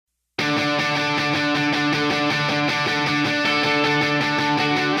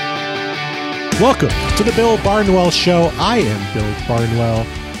Welcome to the Bill Barnwell Show. I am Bill Barnwell.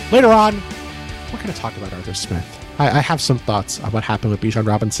 Later on, we're going to talk about Arthur Smith. I have some thoughts on what happened with Bijan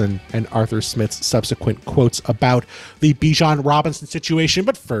Robinson and Arthur Smith's subsequent quotes about the Bijan Robinson situation.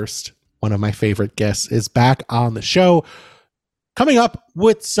 But first, one of my favorite guests is back on the show, coming up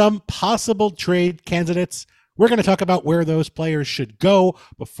with some possible trade candidates. We're going to talk about where those players should go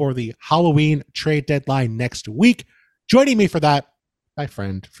before the Halloween trade deadline next week. Joining me for that, my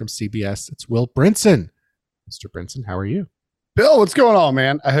friend from CBS, it's Will Brinson. Mr. Brinson, how are you? Bill, what's going on,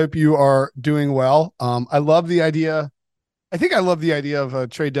 man? I hope you are doing well. I love the idea. I think I love the idea of a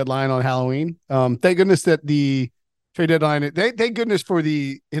trade deadline on Halloween. Thank goodness that the trade deadline, thank goodness for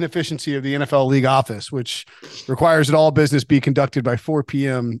the inefficiency of the NFL league office, which requires that all business be conducted by 4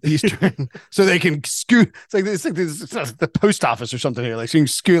 p.m. Eastern so they can scoot. It's like the post office or something here. Like, so you can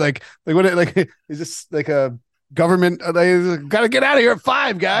scoot, like what, like, is this like a government? They got to get out of here at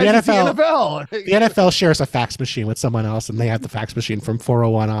 5, guys. The NFL shares a fax machine with someone else, and they have the fax machine from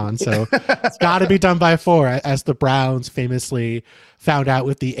 4:01 on. So it's got to be done by 4, as the Browns famously found out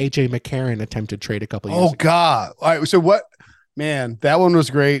with the A.J. McCarron attempted trade a couple years ago. Oh, God. All right. So what? Man, that one was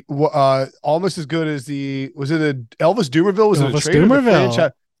great. Almost as good as was it Elvis Dumervil? Was Elvis it a trade?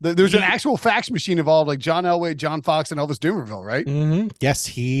 Dumervil. There's an actual fax machine involved, like John Elway, John Fox, and Elvis Dumervil, right? Mm-hmm. Yes,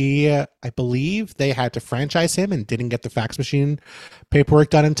 I believe they had to franchise him and didn't get the fax machine paperwork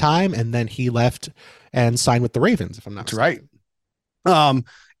done in time, and then he left and signed with the Ravens, if I'm not mistaken. Right.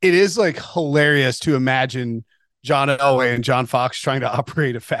 It is like hilarious to imagine John Elway and John Fox trying to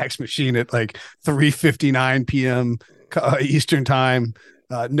operate a fax machine at like 3:59 p.m. Eastern time.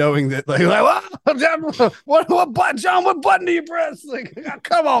 Knowing that, like what button, John? What button do you press? Like,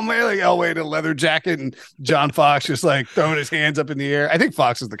 come on, man! Like Elway in a leather jacket and John Fox just like throwing his hands up in the air. I think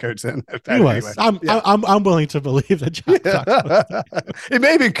Fox is the coach then. He was. Anyway. I'm willing to believe that John Fox was. It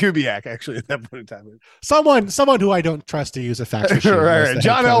may have been Kubiak actually at that point in time. Someone who I don't trust to use a fax machine. right.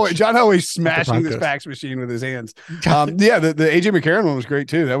 John Elway smashing this fax machine with his hands. The AJ McCarron one was great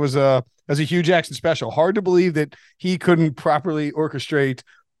too. That was a Hugh Jackson special. Hard to believe that he couldn't properly orchestrate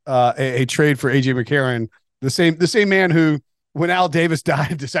a trade for AJ McCarron. The same man who, when Al Davis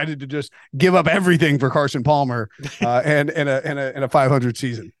died, decided to just give up everything for Carson Palmer and a 500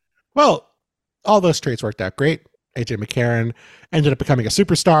 season. Well, all those trades worked out great. AJ McCarron ended up becoming a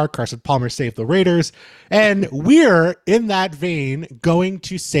superstar. Carson Palmer saved the Raiders. And we're, in that vein, going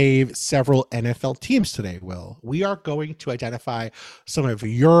to save several NFL teams today, Will. We are going to identify some of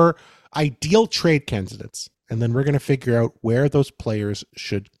your ideal trade candidates, and then we're going to figure out where those players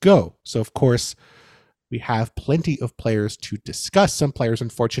should go. So, of course, we have plenty of players to discuss. Some players,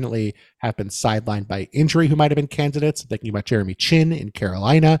 unfortunately, have been sidelined by injury who might have been candidates. I'm thinking about Jeremy Chin in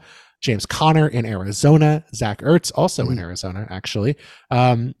Carolina, James Conner in Arizona, Zach Ertz also in Arizona, actually.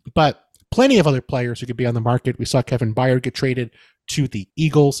 But plenty of other players who could be on the market. We saw Kevin Byard get traded to the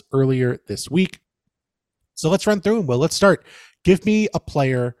Eagles earlier this week. So let's run through them. Well, let's start. Give me a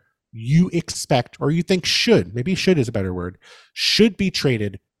player you expect, or you think maybe should is a better word, should be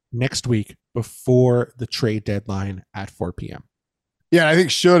traded next week before the trade deadline at 4 p.m. Yeah, I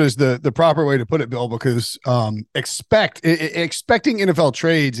think should is the proper way to put it, Bill, because expecting NFL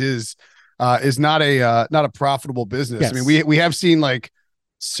trades is not a profitable business. Yes. I mean, we have seen like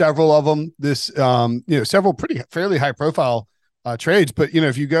several of them several fairly high profile trades, but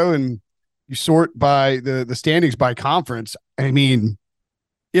if you go and you sort by the standings by conference, I mean,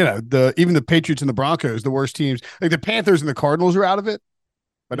 even the Patriots and the Broncos, the worst teams, like the Panthers and the Cardinals are out of it,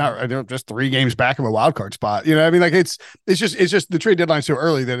 but not just 3 games back of a wild card spot. I mean, like it's just the trade deadline so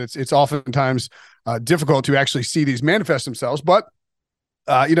early that it's oftentimes difficult to actually see these manifest themselves. But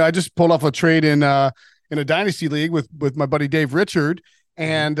I just pulled off a trade in a dynasty league with my buddy Dave Richard,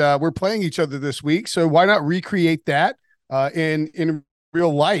 and we're playing each other this week. So why not recreate that in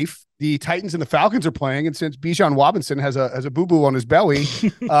real life? The Titans and the Falcons are playing, and since Bijan Robinson has a boo-boo on his belly,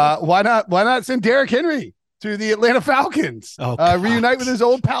 why not send Derrick Henry to the Atlanta Falcons? Reunite with his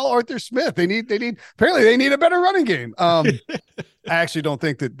old pal Arthur Smith. They need a better running game. I actually don't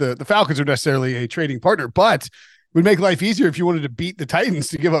think that the Falcons are necessarily a trading partner, but it would make life easier if you wanted to beat the Titans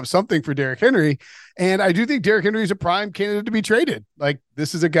to give up something for Derrick Henry. And I do think Derrick Henry is a prime candidate to be traded. Like,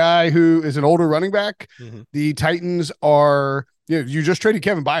 this is a guy who is an older running back. Mm-hmm. The Titans are. You just traded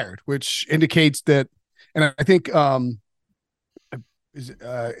Kevin Byard, which indicates that, and I think it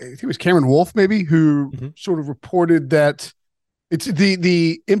was Cameron Wolf maybe who sort of reported that it's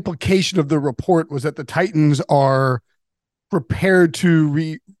the implication of the report was that the Titans are prepared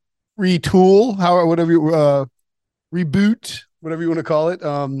to retool, reboot, whatever you want to call it.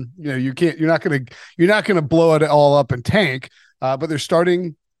 You're not going to blow it all up and tank, but they're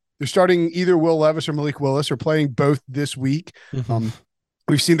starting they're starting either Will Levis or Malik Willis, or playing both this week. Mm-hmm.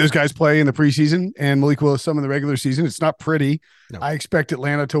 We've seen those guys play in the preseason, and Malik Willis some in the regular season. It's not pretty. No. I expect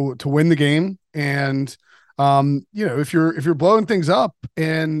Atlanta to win the game, and if you're blowing things up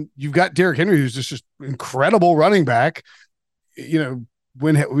and you've got Derrick Henry, who's just incredible running back,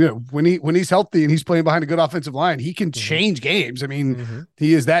 when he's healthy and he's playing behind a good offensive line, he can change games. I mean,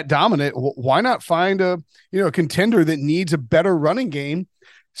 he is that dominant. Why not find a contender that needs a better running game?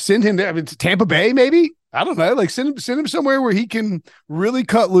 Send him there. I mean, to Tampa Bay, maybe. I don't know. Like send him somewhere where he can really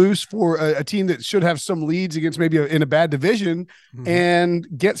cut loose for a team that should have some leads against maybe in a bad division, and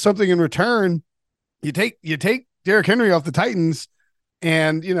get something in return. You take Derrick Henry off the Titans,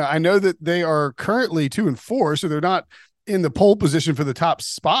 and I know that they are currently 2-4, so they're not in the pole position for the top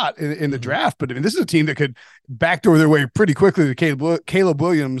spot in the draft. But I mean, this is a team that could backdoor their way pretty quickly to Caleb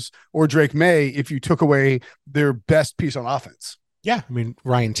Williams or Drake May if you took away their best piece on offense. Yeah, I mean,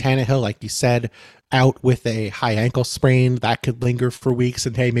 Ryan Tannehill, like you said, out with a high ankle sprain that could linger for weeks,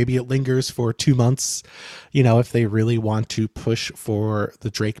 and hey, maybe it lingers for 2 months. If they really want to push for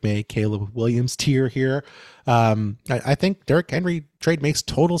the Drake May, Caleb Williams tier here, I think Derrick Henry trade makes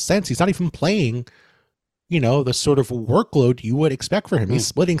total sense. He's not even playing, the sort of workload you would expect for him. He's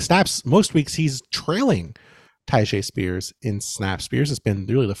splitting snaps. Most weeks he's trailing Tyjae Spears in snaps. Spears has been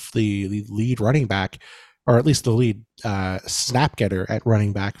really the lead running back, or at least the lead snap getter at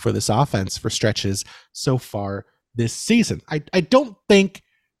running back for this offense for stretches so far this season. I don't think,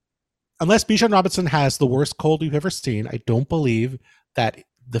 unless Bijan Robinson has the worst cold you've ever seen, I don't believe that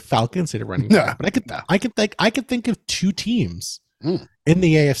the Falcons need a running back. But I could think of two teams in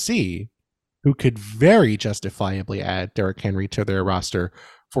the AFC who could very justifiably add Derrick Henry to their roster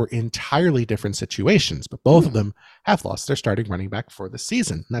for entirely different situations. But both of them have lost their starting running back for the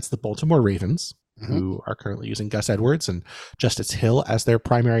season. And that's the Baltimore Ravens, who are currently using Gus Edwards and Justice Hill as their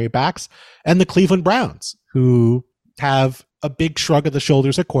primary backs, and the Cleveland Browns, who have a big shrug of the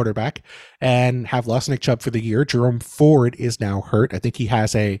shoulders at quarterback and have lost Nick Chubb for the year. Jerome Ford is now hurt. I think he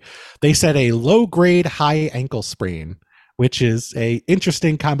has they said a low-grade high ankle sprain, which is a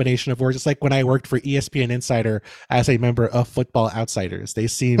interesting combination of words. It's like when I worked for ESPN Insider as a member of Football Outsiders. They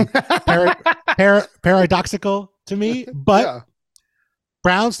seem paradoxical to me, but yeah.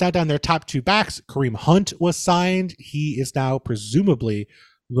 Browns now down their top two backs. Kareem Hunt was signed. He is now presumably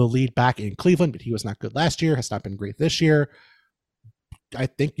the lead back in Cleveland, but he was not good last year, has not been great this year. I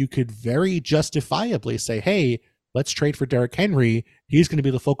think you could very justifiably say, hey, let's trade for Derrick Henry. He's going to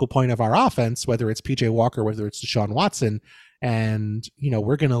be the focal point of our offense, whether it's PJ Walker, whether it's Deshaun Watson. And,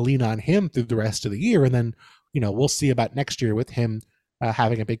 we're going to lean on him through the rest of the year. And then, we'll see about next year with him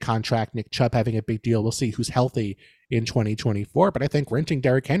having a big contract, Nick Chubb having a big deal. We'll see who's healthy in 2024. But I think renting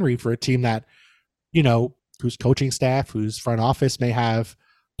Derrick Henry for a team that, whose coaching staff, whose front office may have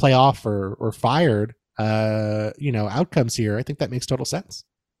playoff or fired, outcomes here, I think that makes total sense.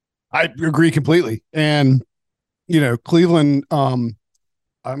 I agree completely. And, Cleveland, I'm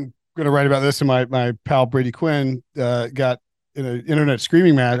going to write about this, and my pal Brady Quinn got in an internet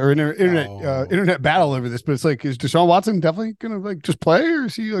screaming match or internet battle over this. But it's like, is Deshaun Watson definitely going to just play, or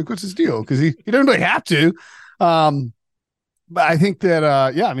is he what's his deal? Because he doesn't really have to. But I think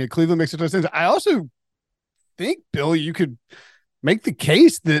that Cleveland makes a ton of sense. I also think, Bill, you could make the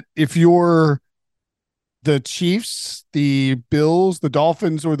case that if you're the Chiefs, the Bills, the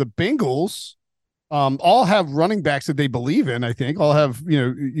Dolphins, or the Bengals, all have running backs that they believe in. I think all have,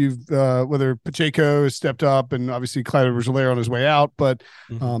 whether Pacheco has stepped up, and obviously Clyde Edwards-Helaire on his way out, but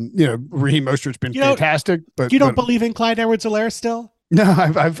Raheem Mostert's been fantastic. But you don't believe in Clyde Edwards-Helaire still? No,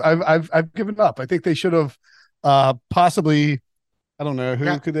 I've given up. I think they should have possibly. I don't know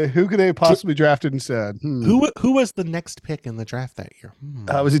who could they possibly drafted instead. Who was the next pick in the draft that year?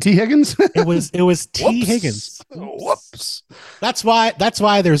 Was it T. Higgins? It was T. Higgins. Whoops. That's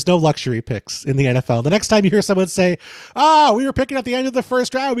why there's no luxury picks in the NFL. The next time you hear someone say, we were picking at the end of the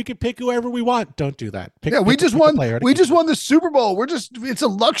first round, we can pick whoever we want. Don't do that. We just won the Super Bowl. It's a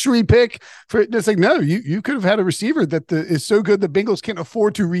luxury pick for it's like, no, you could have had a receiver that is so good the Bengals can't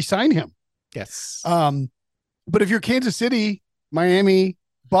afford to re-sign him. Yes. But if you're Kansas City, Miami,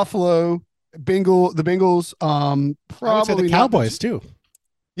 Buffalo, the Bengals, probably the Cowboys too.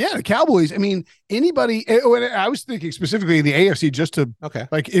 Yeah, the Cowboys. I mean, anybody. I was thinking specifically in the AFC,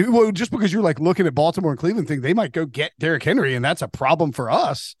 just because you're like looking at Baltimore and Cleveland, think they might go get Derrick Henry, and that's a problem for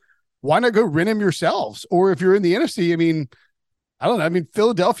us. Why not go rent him yourselves? Or if you're in the NFC, I mean, I don't know. I mean,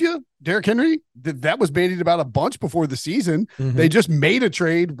 Philadelphia, Derrick Henry, that was bandied about a bunch before the season. They just made a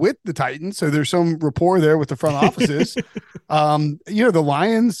trade with the Titans, so there's some rapport there with the front offices. The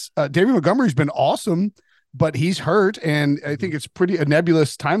Lions, David Montgomery's been awesome. but he's hurt, and I think it's a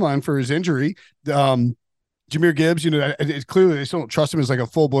nebulous timeline for his injury. Jahmyr Gibbs, it's clearly they still don't trust him as like a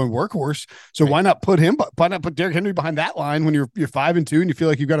full blown workhorse. So why not put Derrick Henry behind that line when you're 5-2 and you feel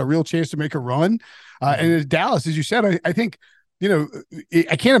like you've got a real chance to make a run? And in Dallas, as you said, I think,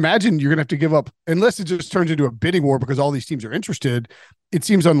 I can't imagine you're going to have to give up, unless it just turns into a bidding war because all these teams are interested. It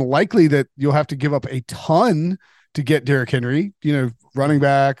seems unlikely that you'll have to give up a ton to get Derrick Henry, running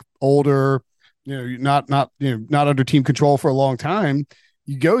back, older, not under team control for a long time.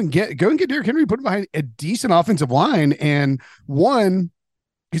 You go and get Derrick Henry, put him behind a decent offensive line, and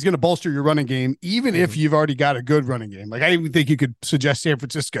he's going to bolster your running game, even if you've already got a good running game. Like, I even think you could suggest San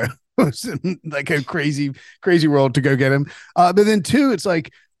Francisco, like a crazy world to go get him. But then two, it's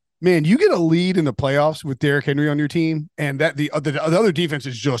like, man, you get a lead in the playoffs with Derrick Henry on your team, and that the other defense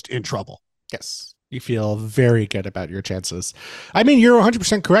is just in trouble. Yes. You feel very good about your chances. I mean, you're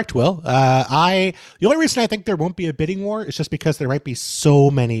 100% correct, Will. The only reason I think there won't be a bidding war is just because there might be so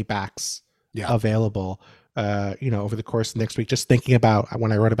many backs available, over the course of next week. Just thinking about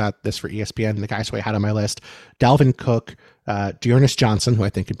when I wrote about this for ESPN, the guys who I had on my list, Dalvin Cook, Dearness Johnson, who I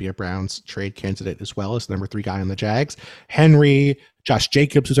think could be a Browns trade candidate as well as the number 3 guy on the Jags, Henry, Josh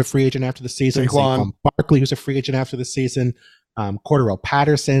Jacobs, who's a free agent after the season, Saquon Barkley, who's a free agent after the season, Cordarrelle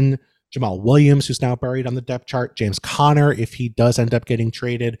Patterson, Jamal Williams, who's now buried on the depth chart, James Conner, if he does end up getting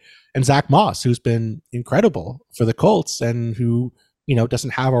traded, and Zach Moss, who's been incredible for the Colts and who, doesn't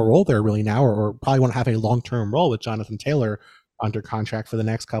have a role there really now, or probably won't have a long-term role with Jonathan Taylor under contract for the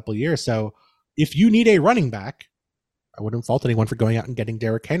next couple of years. So if you need a running back, I wouldn't fault anyone for going out and getting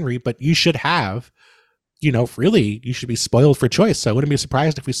Derrick Henry, but you should have, really, you should be spoiled for choice. So I wouldn't be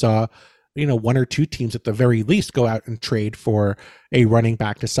surprised if we saw one or two teams at the very least go out and trade for a running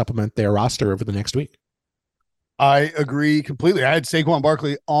back to supplement their roster over the next week. I agree completely. I had Saquon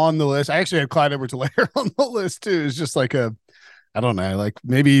Barkley on the list. I actually had Clyde Edwards-Helaire on the list too. It's just like I don't know, like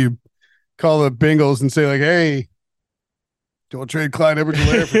maybe you call the Bengals and say like, hey, don't trade Clyde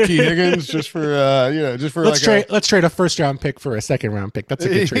Edwards-Helaire for T. Higgins just for let's trade a first round pick for a second round pick. That's a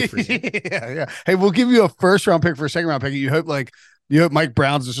good trade for you. Yeah. Hey, we'll give you a first round pick for a second round pick. You hope Mike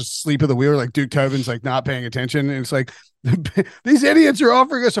Brown's just asleep at the wheel, like Duke Tobin's like not paying attention. And it's like, these idiots are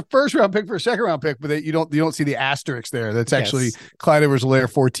offering us a first round pick for a second round pick, but you don't see the asterisk there. That's actually Clyde Edwards-Helaire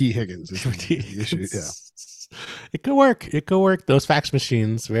for T. Higgins. Yeah. It could work. Those fax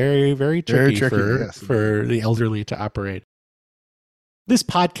machines, very, very tricky, for the elderly to operate. This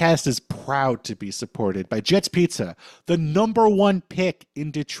podcast is proud to be supported by Jets Pizza, the number 1 pick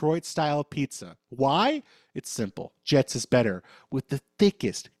in Detroit-style pizza. Why? It's simple. Jets is better. With the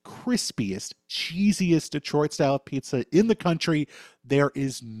thickest, crispiest, cheesiest Detroit-style pizza in the country, there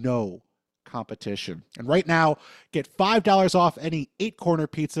is no competition. And right now, get $5 off any 8-corner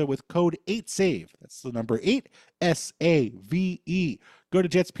pizza with code 8SAVE. That's the number 8, SAVE. Go to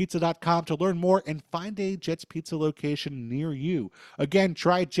jetspizza.com to learn more and find a Jets Pizza location near you. Again,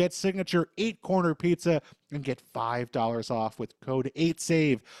 try Jet's signature 8-corner pizza and get $5 off with code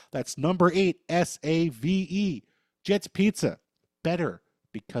 8SAVE. That's number 8, SAVE. Jets Pizza. Better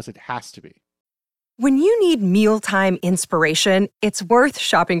because it has to be. When you need mealtime inspiration, it's worth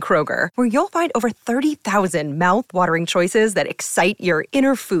shopping Kroger, where you'll find over 30,000 mouth-watering choices that excite your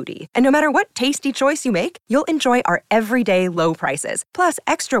inner foodie. And no matter what tasty choice you make, you'll enjoy our everyday low prices, plus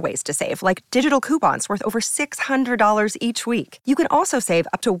extra ways to save, like digital coupons worth over $600 each week. You can also save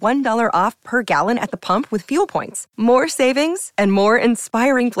up to $1 off per gallon at the pump with fuel points. More savings and more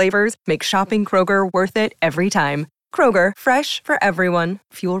inspiring flavors make shopping Kroger worth it every time. Kroger, fresh for everyone.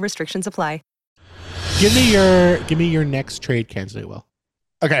 Fuel restrictions apply. Give me your next trade candidate, Will.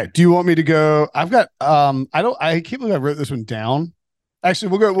 Okay. Do you want me to go? I've got I can't believe I wrote this one down. Actually,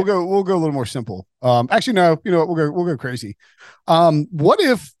 we'll go a little more simple. Actually, no, you know what? We'll go crazy. What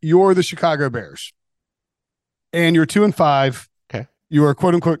if you're the Chicago Bears and you're 2-5? Okay. You are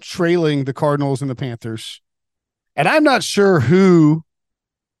quote unquote trailing the Cardinals and the Panthers. And I'm not sure who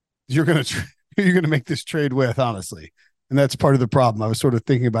you're going to make this trade with, honestly. And that's part of the problem. I was sort of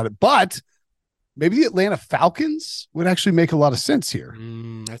thinking about it, but maybe the Atlanta Falcons would actually make a lot of sense here.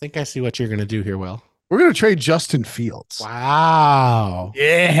 I think I see what you're going to do here, Will. We're going to trade Justin Fields. Wow.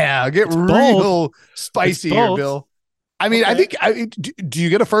 Yeah. Get real spicy here, Bill. I mean, okay. I think, do you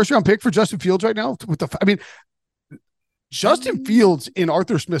get a first round pick for Justin Fields right now? Justin Fields in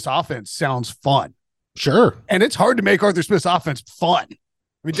Arthur Smith's offense sounds fun. Sure. And it's hard to make Arthur Smith's offense fun. I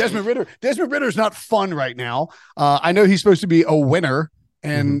mean, Desmond Ritter's not fun right now. I know he's supposed to be a winner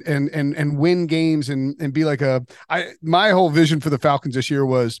and win games and be like my whole vision for the Falcons this year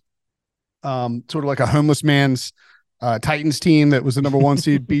was sort of like a homeless man's Titans team that was the number 1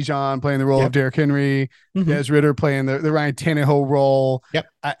 seed. Bijan playing the role of Derrick Henry, Des Ridder playing the Ryan Tannehill role. Yep.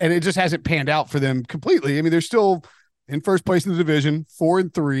 And it just hasn't panned out for them completely. I mean, they're still in first place in the division,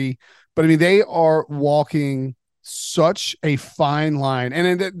 4-3, but I mean, they are walking such a fine line.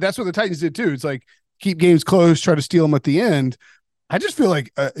 And that's what the Titans did too. It's like, keep games close, try to steal them at the end. I just feel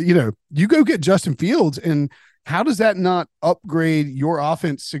like, you go get Justin Fields, and how does that not upgrade your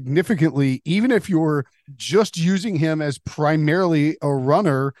offense significantly, even if you're just using him as primarily a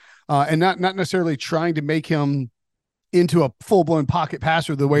runner and not necessarily trying to make him into a full-blown pocket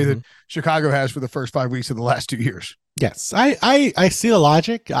passer the way that Chicago has for the first 5 weeks of the last 2 years? Yes, I see the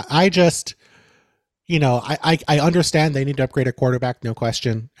logic. I just, I understand they need to upgrade a quarterback, no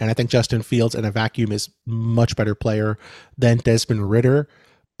question. And I think Justin Fields in a vacuum is much better player than Desmond Ridder.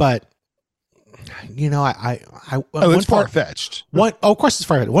 But, it's far-fetched. Of course it's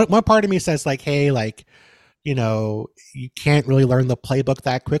far-fetched. One part of me says like, hey, like, you can't really learn the playbook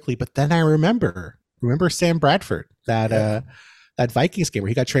that quickly. But then I remember Sam Bradford, that Vikings game where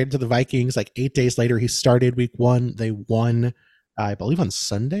he got traded to the Vikings. Like 8 days later, he started week 1. They won, I believe on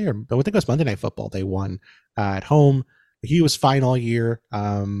Sunday, or I think it was Monday Night Football. They won at home. He was fine all year.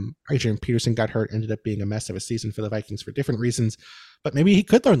 Adrian Peterson got hurt, ended up being a mess of a season for the Vikings for different reasons. But maybe he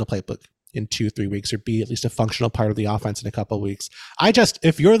could learn the playbook in 2-3 weeks, or be at least a functional part of the offense in a couple of weeks.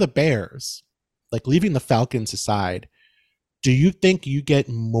 If you're the Bears, like leaving the Falcons aside, do you think you get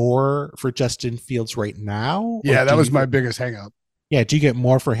more for Justin Fields right now? Yeah, that was my biggest hang up. Yeah, do you get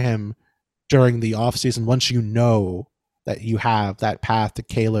more for him during the offseason once you know that you have that path to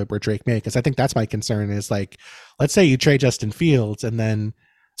Caleb or Drake May? Because I think that's my concern is like, let's say you trade Justin Fields and then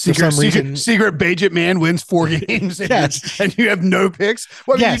secret Bajet man wins 4 games and you have no picks.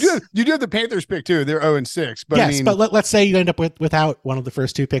 Well, I mean, you do have the Panthers pick too. They're 0-6. But yes, but let's say you end up without one of the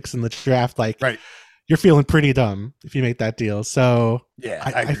first 2 picks in the draft. Like, right. You're feeling pretty dumb if you make that deal. So yeah,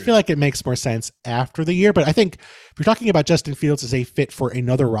 I feel like it makes more sense after the year. But I think if you're talking about Justin Fields as a fit for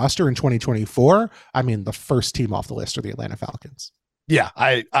another roster in 2024, I mean, the first team off the list are the Atlanta Falcons. Yeah,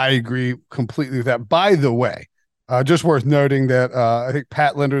 I agree completely with that. By the way, just worth noting that I think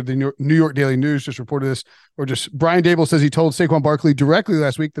Pat Linder, the New York Daily News, just reported this, or just Brian Dable says he told Saquon Barkley directly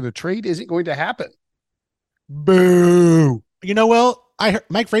last week that a trade isn't going to happen. Boo. I heard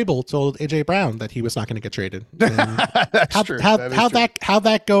Mike Vrabel told AJ Brown that he was not going to get traded. That's true. How'd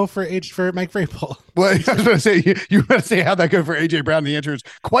that go for Mike Vrabel? Well, I was going to say you were going to say how'd that go for AJ Brown? The answer is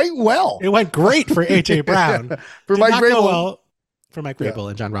quite well. It went great for AJ Brown. For Mike Vrabel,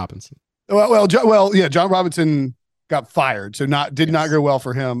 and John Robinson. John Robinson got fired, so did not go well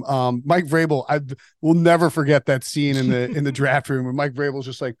for him. Mike Vrabel, I will never forget that scene in the draft room where Mike Vrabel's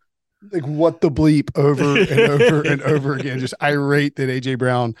just like what the bleep over and over and over again, just irate that AJ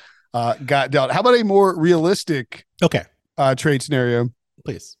Brown got dealt. How about a more realistic trade scenario,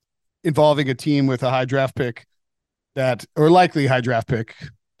 please, involving a team with a high draft pick likely high draft pick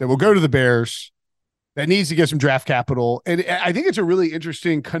that will go to the Bears, that needs to get some draft capital. And I think it's a really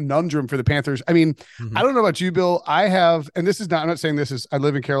interesting conundrum for the Panthers. I mean, I don't know about you, Bill. I'm not saying this is, I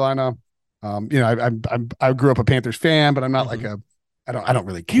live in Carolina. I grew up a Panthers fan, but I'm not like I don't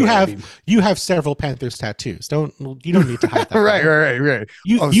really care. You have several Panthers tattoos. You don't need to hide that. Right.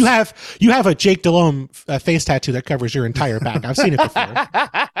 You have a Jake Delhomme face tattoo that covers your entire back. I've seen it before.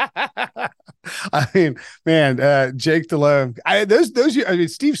 I mean, man, Jake Delhomme.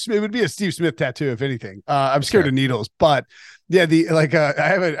 Steve Smith would be a Steve Smith tattoo if anything. I'm scared of needles, but yeah,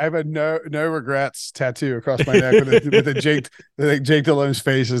 I have a no regrets tattoo across my neck with a Jake Delhomme's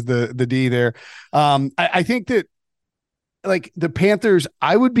face is the D there. I think that, like, the Panthers,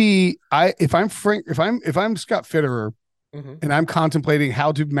 if I'm Scott Fitterer and I'm contemplating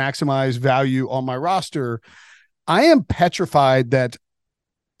how to maximize value on my roster, I am petrified that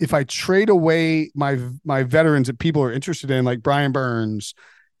if I trade away my veterans that people are interested in, like Brian Burns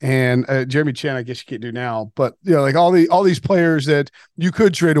and Jeremy Chan, I guess you can't do now, but like all these players that you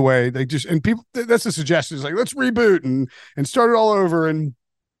could trade away, and people, that's the suggestion, is like, let's reboot and start it all over, and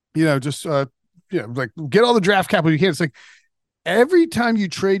just like get all the draft capital you can. It's like every time you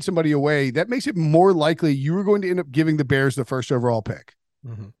trade somebody away, that makes it more likely you are going to end up giving the Bears the first overall pick.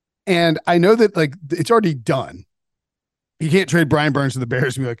 And I know that, like, it's already done. You can't trade Brian Burns to the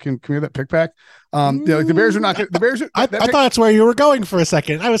Bears and be like, can we have that pick back? Like, the Bears are not. The Bears. I thought that's where you were going for a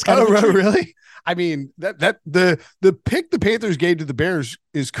second. I was kind of really. I mean, the pick the Panthers gave to the Bears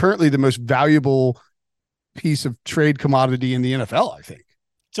is currently the most valuable piece of trade commodity in the NFL, I think.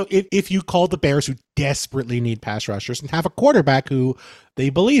 So if you call the Bears, who desperately need pass rushers and have a quarterback who they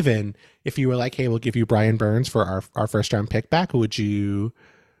believe in, if you were like, hey, we'll give you Brian Burns for our first round pick back, would you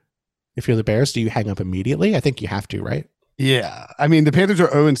if you're the Bears? Do you hang up immediately? I think you have to, right? Yeah. I mean, the Panthers are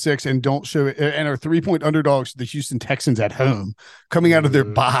 0-6 and don't show it and are 3-point underdogs to the Houston Texans at home coming out of their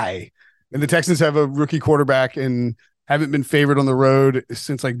bye. And the Texans have a rookie quarterback and haven't been favored on the road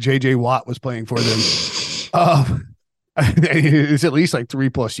since like JJ Watt was playing for them. It's at least like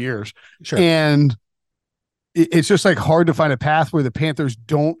 3+ years. Sure. And it's just like hard to find a path where the Panthers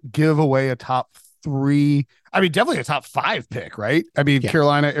don't give away a top 3. I mean, definitely a top 5 pick, right? I mean,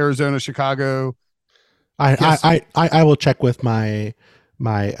 Carolina, Arizona, Chicago. I will check with my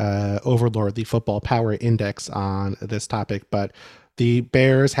overlord, the Football Power Index, on this topic, but the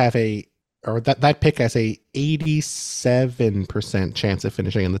Bears have that pick has a 87% chance of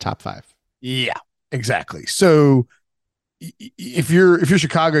finishing in the top 5. Yeah, exactly. So if you're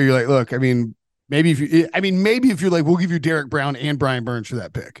Chicago, you're like, look, I mean, maybe if you're like, we'll give you Derek Brown and Brian Burns for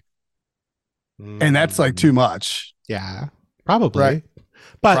that pick. And that's like too much. Yeah, probably. Right.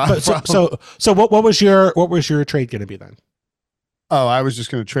 But so what was your trade going to be then? Oh, I was just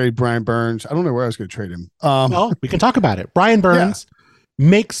going to trade Brian Burns. I don't know where I was going to trade him. Well, we can talk about it. Brian Burns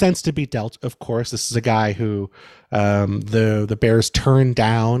makes sense to be dealt. Of course, this is a guy who the Bears turned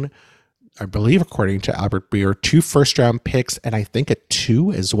down, I believe, according to Albert Breer, 2 first-round picks and I think a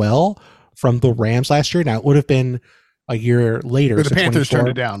 2 as well from the Rams last year. Now it would have been a year later. But the Panthers turned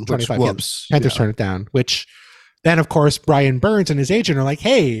it down. Panthers turned it down, which then, of course, Brian Burns and his agent are like,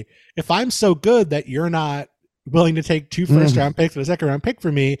 hey, if I'm so good that you're not willing to take 2 first-round picks and a second-round pick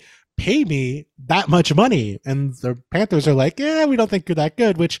for me, pay me that much money. And the Panthers are like, yeah, we don't think you're that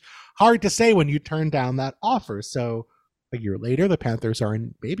good, which hard to say when you turn down that offer. So a year later, the Panthers are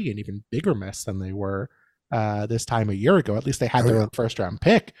in maybe an even bigger mess than they were this time a year ago. At least they had their own first-round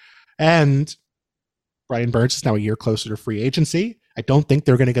pick. And Brian Burns is now a year closer to free agency. I don't think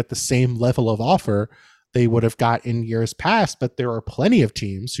they're going to get the same level of offer they would have got in years past, but there are plenty of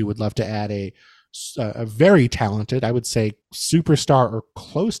teams who would love to add a very talented, I would say, superstar or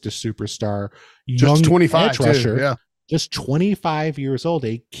close to superstar, young just 25 edge rusher, just 25 years old,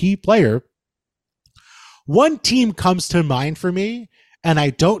 a key player. One team comes to mind for me, and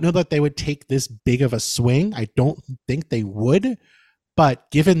I don't know that they would take this big of a swing. I don't think they would,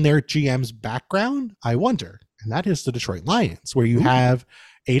 but given their GM's background, I wonder. And that is the Detroit Lions, where you have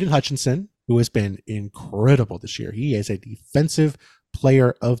Aiden Hutchinson, who has been incredible this year. He is a defensive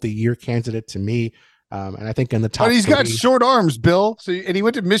player of the year candidate to me. And I think in the top, but he's got short arms, Bill. So, and he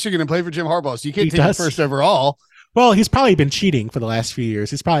went to Michigan and played for Jim Harbaugh. So you can't take him first overall. Well, he's probably been cheating for the last few years.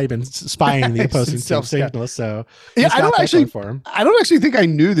 He's probably been spying the opposing team signal. So I don't actually think I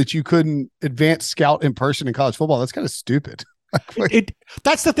knew that you couldn't advance scout in person in college football. That's kind of stupid.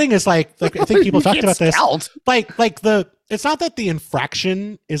 That's the thing is like I think people talked about this. It's not that the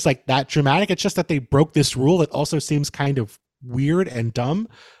infraction is like that dramatic. It's just that they broke this rule that also seems kind of weird and dumb.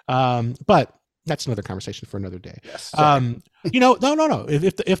 But that's another conversation for another day. Yes, no.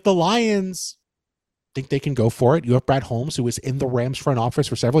 If the Lions think they can go for it, you have Brad Holmes, who was in the Rams front office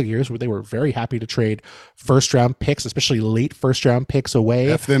for several years, where they were very happy to trade first-round picks, especially late first-round picks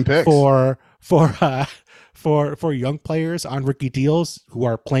away for young players on rookie deals who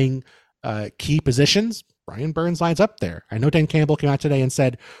are playing key positions. Brian Burns lines up there. I know Dan Campbell came out today and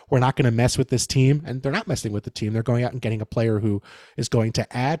said, we're not going to mess with this team. And they're not messing with the team. They're going out and getting a player who is going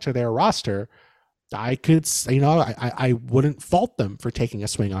to add to their roster. I could, I wouldn't fault them for taking a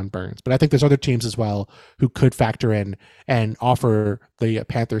swing on Burns. But I think there's other teams as well who could factor in and offer the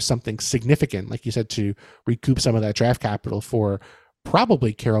Panthers something significant, like you said, to recoup some of that draft capital for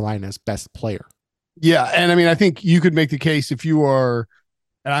probably Carolina's best player. Yeah. And I mean, I think you could make the case if you are,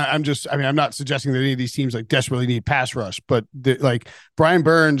 and I'm not suggesting that any of these teams like desperately need pass rush, but like Brian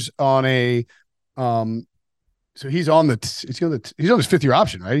Burns on a, so he's on his 5th year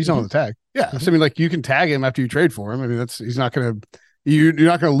option, right? He's on the tag. Yeah. Mm-hmm. So I mean, like you can tag him after you trade for him. I mean, you're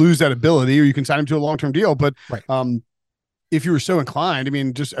not going to lose that ability, or you can sign him to a long-term deal. But if you were so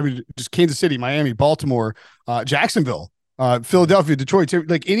inclined, just Kansas City, Miami, Baltimore, Jacksonville, Philadelphia, Detroit,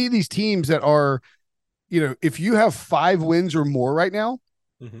 like any of these teams that are, if you have 5 wins or more right now,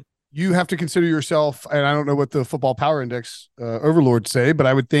 you have to consider yourself, and I don't know what the Football Power Index overlords say, but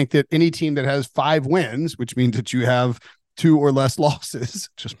I would think that any team that has 5 wins, which means that you have 2 or less losses,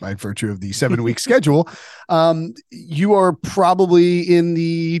 just by virtue of the 7-week schedule, you are probably in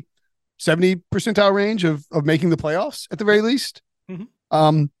the 70 percentile range of making the playoffs at the very least.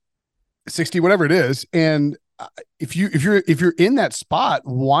 60, whatever it is. And if you're in that spot,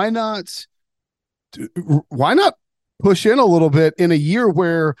 why not push in a little bit in a year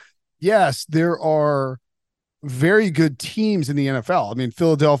where, yes, there are very good teams in the NFL. I mean,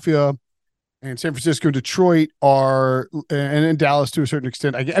 Philadelphia and San Francisco, Detroit are, and in Dallas to a certain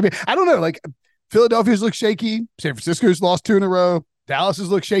extent. I mean, I don't know. Like Philadelphia's look shaky. San Francisco's lost 2 in a row. Dallas has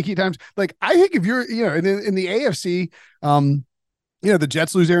looked shaky at times. Like I think if you're, in the AFC, the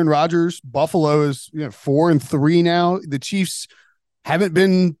Jets lose Aaron Rodgers. Buffalo is 4-3 now. The Chiefs haven't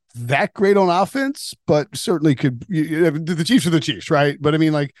been that great on offense, but certainly could. The Chiefs are the Chiefs, right? But I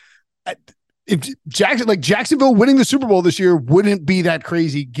mean, like, if Jacksonville winning the Super Bowl this year wouldn't be that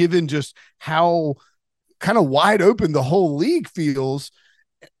crazy, given just how kind of wide open the whole league feels.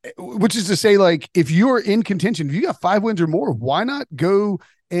 Which is to say, like, if you're in contention, if you got 5 wins or more, why not go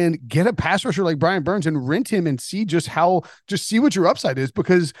and get a pass rusher like Brian Burns and rent him and see just see what your upside is?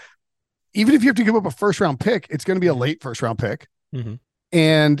 Because even if you have to give up a first-round pick, it's going to be a late first-round pick. Mm-hmm.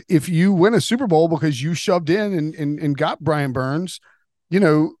 And if you win a Super Bowl because you shoved in and got Brian Burns,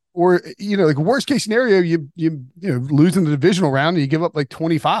 like worst case scenario, you lose in the divisional round and you give up like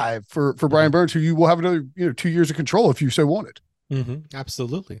 25 for Brian Burns, who you will have another 2 years of control if you so wanted. Mm-hmm.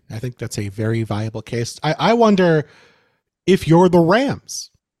 Absolutely. I think that's a very viable case. I wonder if you're the Rams,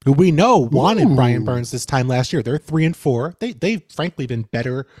 who we know wanted Brian Burns this time last year. They're 3-4. They've frankly been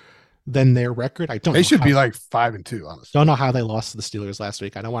better than their record. They should be like 5-2, honestly. Don't know how they lost to the Steelers last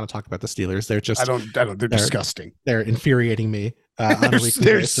week. I don't want to talk about the Steelers. They're just they're disgusting. They're infuriating me.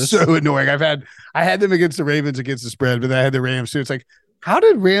 They're so annoying. I had them against the Ravens against the spread, but I had the Rams too. It's like, how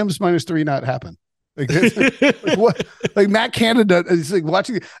did Rams -3 not happen? Like what? Like Matt Canada. It's like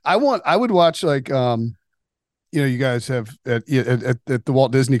watching. I would watch like you guys have at the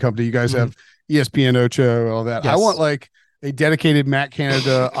Walt Disney Company. You guys have ESPN Ocho, all that. Yes. I want like a dedicated Matt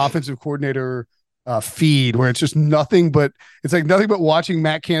Canada offensive coordinator feed where it's just nothing but watching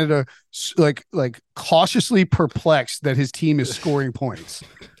Matt Canada like cautiously perplexed that his team is scoring points.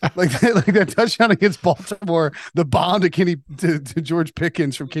 like that touchdown against Baltimore, the bomb to George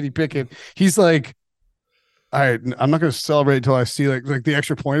Pickens from Kenny Pickett. He's like, all right, I'm not going to celebrate until I see like the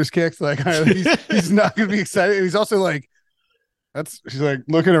extra point is kicked. Like he's not going to be excited. He's also like, he's like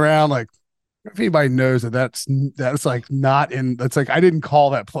looking around like, if anybody knows that's like not in, that's like, I didn't call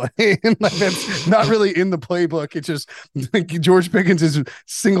that play. And like, that's not really in the playbook. It's just like George Pickens is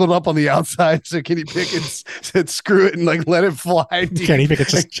singled up on the outside. So Kenny Pickens said, screw it and like, let it fly. Kenny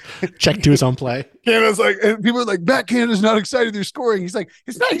Pickens just checked to his own play. Canada's like, and people are like, Matt Canada's not excited they're scoring. He's like,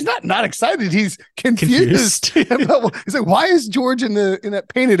 he's not excited. He's confused. He's like, why is George in that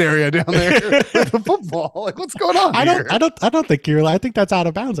painted area down there with the football? Like, what's going on? I don't think I think that's out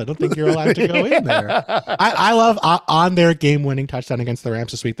of bounds. I don't think you're allowed to go in there. I love on their game-winning touchdown against the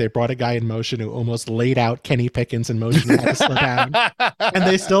Rams this week, they brought a guy in motion who almost laid out Kenny Pickens in motion and had to slow down, and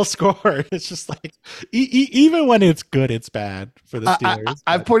they still scored. It's just like even when it's good, it's bad for the Steelers.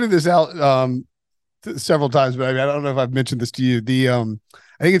 I've pointed this out several times, but I don't know if I've mentioned this to you. I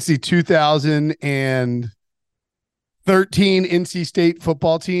think it's the 2013 NC State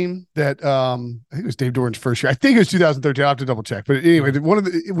football team that I think it was Dave Doran's first year. I think it was 2013. I'll have to double check. But anyway,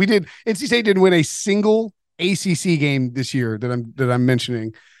 NC State didn't win a single ACC game this year that I'm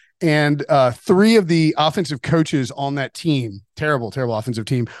mentioning. And 3 of the offensive coaches on that team, terrible offensive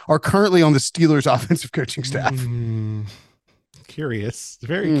team, are currently on the Steelers offensive coaching staff. Curious.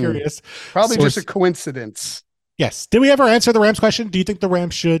 Very curious. Probably just a coincidence. Yes. Did we ever answer the Rams question? Do you think the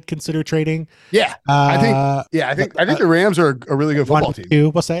Rams should consider trading? Yeah. I think the Rams are a really good football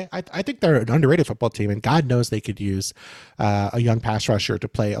team. We'll say. I think they're an underrated football team, and God knows they could use a young pass rusher to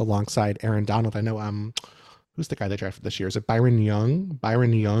play alongside Aaron Donald. I know who's the guy they drafted this year? Is it Byron Young?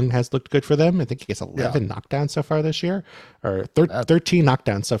 Byron Young has looked good for them. I think he has 11 knockdowns so far this year, or 13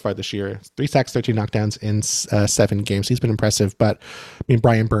 knockdowns so far this year. 3 sacks, 13 knockdowns in 7 games. He's been impressive, but I mean,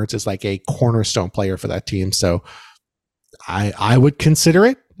 Brian Burns is like a cornerstone player for that team. So I would consider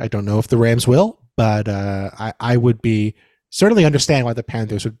it. I don't know if the Rams will, but I would be certainly understand why the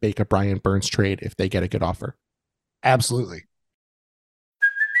Panthers would make a Brian Burns trade if they get a good offer. Absolutely.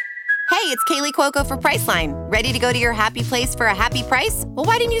 Hey, it's Kaylee Cuoco for Priceline. Ready to go to your happy place for a happy price? Well,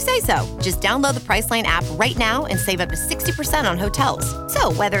 why didn't you say so? Just download the Priceline app right now and save up to 60% on hotels.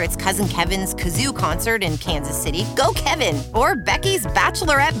 So whether it's Cousin Kevin's Kazoo Concert in Kansas City, go Kevin, or Becky's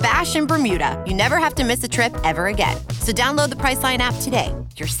Bachelorette Bash in Bermuda, you never have to miss a trip ever again. So download the Priceline app today.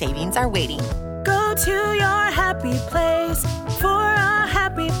 Your savings are waiting. Go to your happy place for a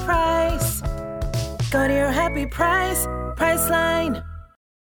happy price. Go to your happy price, Priceline.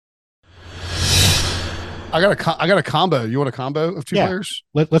 I got a combo. You want a combo of 2 players?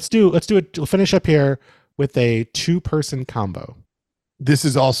 Let's do it. We'll finish up here with a 2-person combo. This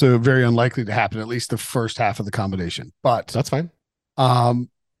is also very unlikely to happen, at least the first half of the combination. But that's fine. My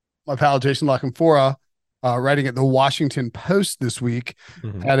pal Jason La Canfora writing at the Washington Post this week,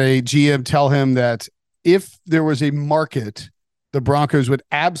 had a GM tell him that if there was a market, the Broncos would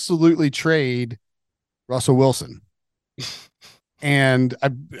absolutely trade Russell Wilson. And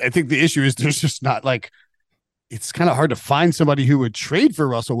I think the issue is there's just not like, it's kind of hard to find somebody who would trade for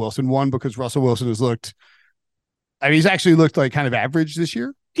Russell Wilson. One, because Russell Wilson has looked, he's actually looked like kind of average this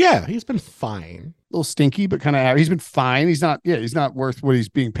year. Yeah, he's been fine. A little stinky, but kind of, he's been fine. He's not worth what he's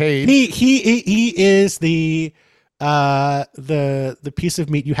being paid. He is the piece of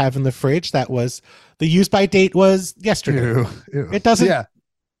meat you have in the fridge that was the use by date was yesterday. Ew. It doesn't. Yeah,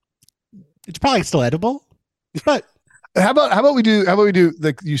 it's probably still edible, but how about we do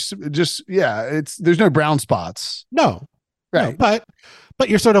like you just there's no brown spots. No, right? No, but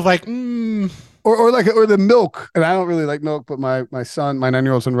you're sort of like. Or the milk, and I don't really like milk, but my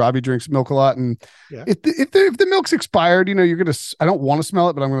 9-year-old son Robbie drinks milk a lot, and if the milk's expired, you're gonna. I don't want to smell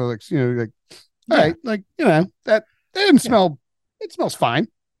it, but I'm gonna all right, that didn't smell. It smells fine.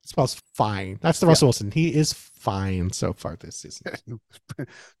 It smells fine. That's the Russell Wilson. He is fine so far this season.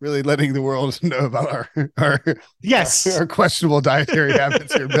 Really letting the world know about our questionable dietary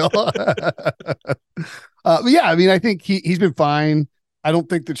habits here, Bill. I think he's been fine. I don't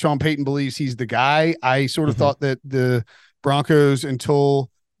think that Sean Payton believes he's the guy. I sort of thought that the Broncos, until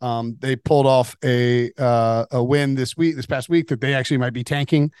they pulled off a win this past week, that they actually might be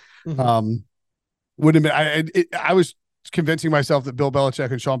tanking. Wouldn't have been. I was convincing myself that Bill Belichick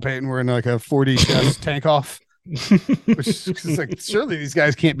and Sean Payton were in like a 40 chest tank off, which is like, surely these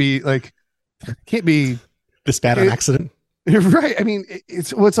guys can't be this bad on accident, right? I mean,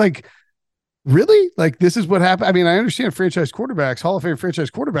 it's like. Really? Like, this is what happened? I mean, I understand franchise quarterbacks, Hall of Fame franchise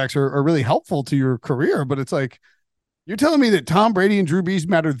quarterbacks are really helpful to your career, but it's like, you're telling me that Tom Brady and Drew Brees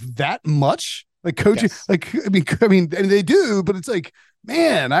matter that much? Like coaching, I mean, and they do, but it's like,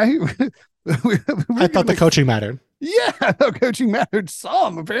 man, I thought the coaching mattered. Yeah, no, coaching mattered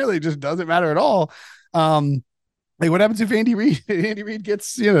some. Apparently it just doesn't matter at all. Like, what happens if Andy Reid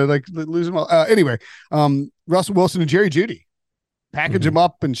gets, lose them all? Anyway, Russell Wilson and Jerry Jeudy. Package them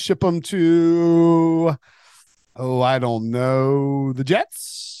up and ship them to, I don't know, the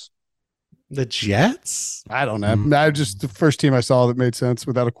Jets. The Jets? I don't know. I just the first team I saw that made sense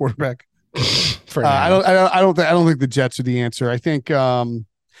without a quarterback. I don't think the Jets are the answer. I think the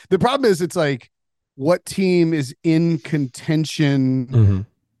problem is it's like, what team is in contention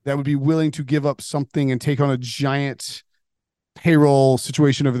that would be willing to give up something and take on a giant payroll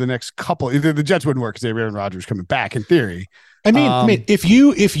situation over the next couple? Either the Jets wouldn't work because they have Aaron Rodgers coming back in theory. I mean, if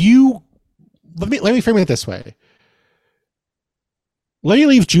you let me frame it this way. Let me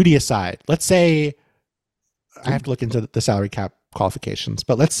leave Jeudy aside. Let's say I have to look into the salary cap qualifications,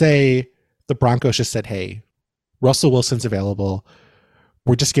 but let's say the Broncos just said, "Hey, Russell Wilson's available.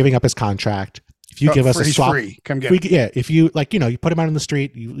 We're just giving up his contract. If you give us a swap, free. Come get it." Yeah, if you you put him out on the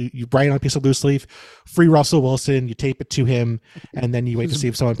street, you write on a piece of loose leaf, free Russell Wilson, you tape it to him, and then you wait to see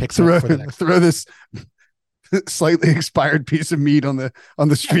if someone picks it up for the next. Throw this slightly expired piece of meat on the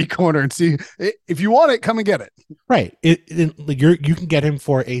street corner and see if you want it, come and get it. Right. You can get him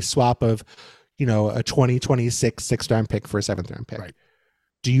for a swap of, a 2026 6th-round pick for a 7th-round pick. Right.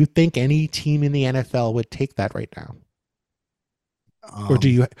 Do you think any team in the NFL would take that right now? Or do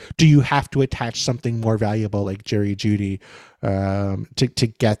you have to attach something more valuable like Jerry Jeudy to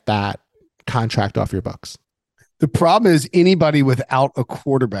get that contract off your books? The problem is anybody without a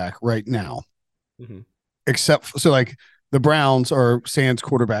quarterback right now. Except so like the Browns are sans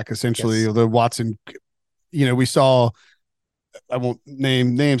quarterback essentially, or the Watson, we saw, I won't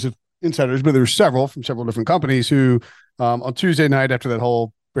name names of insiders, but there were several from several different companies who on Tuesday night after that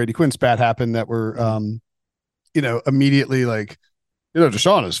whole Brady Quinn spat happened that were, immediately like,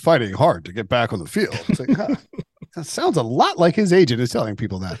 Deshaun is fighting hard to get back on the field. It's like, that sounds a lot like his agent is telling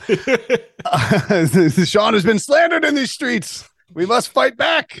people that. Deshaun has been slandered in these streets. We must fight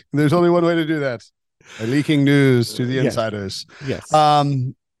back. There's only one way to do that. By leaking news to the insiders. Yes.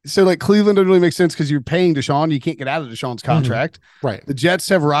 So like Cleveland doesn't really make sense because you're paying Deshaun. You can't get out of Deshaun's contract. Right. The Jets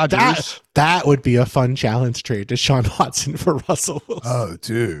have Rodgers. That would be a fun challenge trade. Deshaun Watson for Russell Wilson. Oh,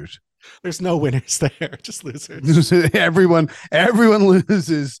 dude. There's no winners there. Just losers. Everyone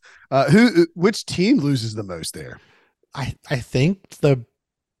loses. Which team loses the most there? I think the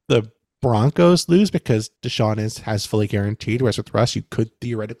Broncos lose because Deshaun has fully guaranteed, whereas with Russ, you could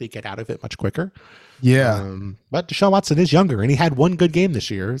theoretically get out of it much quicker. Yeah. But Deshaun Watson is younger and he had one good game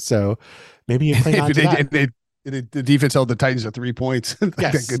this year. So maybe you cling on to that. The defense held the Titans at 3 points.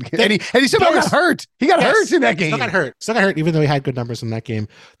 Yes. Good game. And he somehow got hurt. He got hurt in that game. Still got hurt, even though he had good numbers in that game.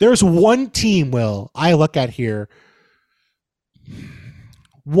 There's one team, Will, I look at here.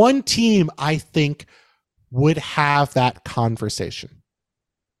 One team I think would have that conversation?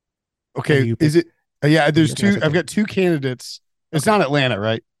 Okay. Is it? There's two. I've got two candidates. It's not Atlanta,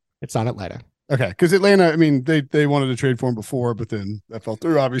 right? It's not Atlanta. Okay. Because Atlanta, I mean, they wanted to trade for him before, but then that fell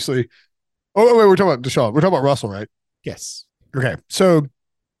through, obviously. Oh, wait, we're talking about Deshaun. We're talking about Russell, right? Yes. Okay. So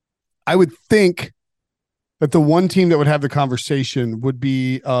I would think that the one team that would have the conversation would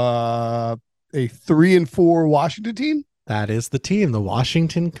be a 3-4 Washington team. That is the team, the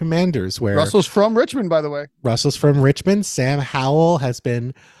Washington Commanders, where Russell's from Richmond, by the way. Russell's from Richmond. Sam Howell has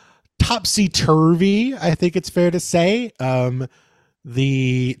been topsy-turvy, I think it's fair to say.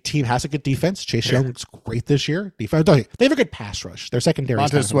 The team has a good defense. Chase Young looks great this year. They have a good pass rush. Their secondary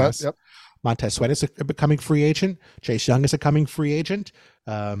Montez Sweat. Yep. Montez Sweat is a becoming free agent. Chase Young is a coming free agent.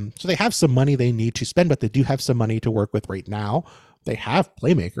 So they have some money they need to spend, but they do have some money to work with right now. They have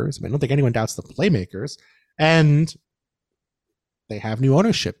playmakers. I don't think anyone doubts the playmakers. And they have new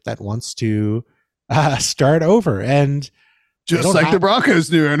ownership that wants to start over. And just like the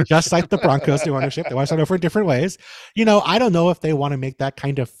Broncos new ownership. Just like the Broncos new ownership. They want to start over in different ways. I don't know if they want to make that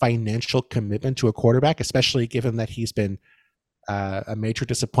kind of financial commitment to a quarterback, especially given that he's been a major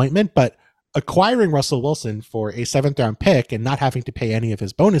disappointment. But acquiring Russell Wilson for a 7th-round pick and not having to pay any of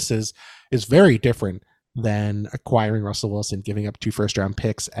his bonuses is very different than acquiring Russell Wilson, giving up 2 first-round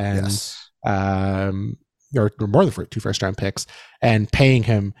picks and or more than 2 first-round picks and paying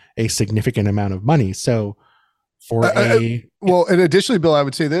him a significant amount of money. So for and additionally, Bill, I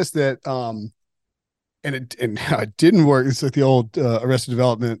would say this, that it didn't work. It's like the old Arrested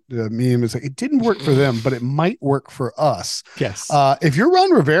Development meme. It's like, it didn't work for them, but it might work for us. Yes. If you're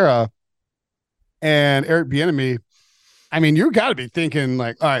Ron Rivera and Eric Bieniemy, I mean, you've got to be thinking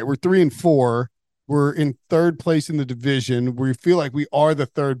like, all right, we're 3-4. We're in 3rd place in the division. We feel like we are the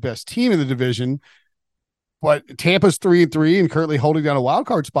 3rd best team in the division, but Tampa's 3-3 and currently holding down a wild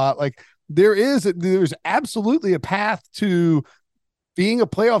card spot. Like there's absolutely a path to being a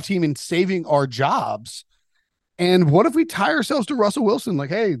playoff team and saving our jobs. And what if we tie ourselves to Russell Wilson? Like,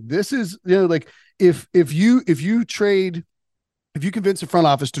 hey, this is, like if you convince the front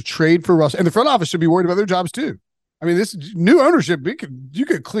office to trade for Russell, and the front office should be worried about their jobs too. I mean, this new ownership, you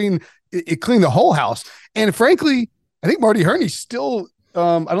could clean the whole house. And frankly, I think Marty Hurney's still,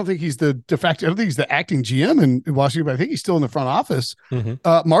 I don't think he's the de facto, I don't think he's the acting GM in Washington, but I think he's still in the front office.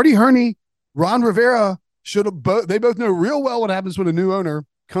 Mm-hmm. Marty Hurney, Ron Rivera should have they both know real well what happens when a new owner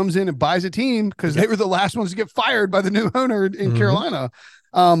comes in and buys a team, because they were the last ones to get fired by the new owner in Carolina.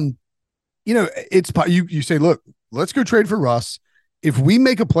 It's you say, look, let's go trade for Russ. If we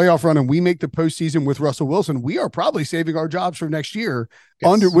make a playoff run and we make the postseason with Russell Wilson, we are probably saving our jobs for next year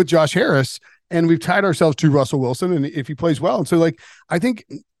with Josh Harris. And we've tied ourselves to Russell Wilson, and if he plays well. And so, like, I think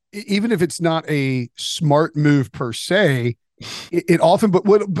even if it's not a smart move per se, it often,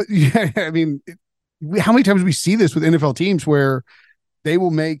 I mean, how many times we see this with NFL teams where they will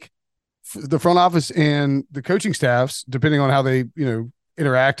make the front office and the coaching staffs, depending on how they,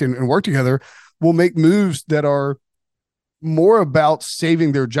 interact and work together, will make moves that are more about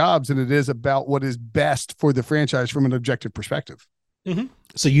saving their jobs than it is about what is best for the franchise from an objective perspective. Mm-hmm.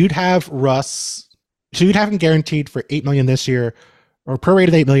 So you'd have Russ, you'd have him guaranteed for $8 million this year, or prorated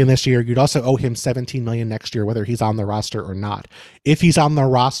 $8 million this year. You'd also owe him $17 million next year, whether he's on the roster or not. If he's on the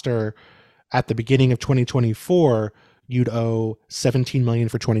roster at the beginning of 2024, you'd owe $17 million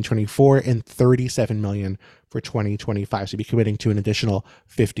for 2024 and $37 million for 2025. So you'd be committing to an additional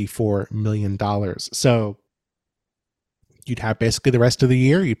 $54 million. So you'd have basically the rest of the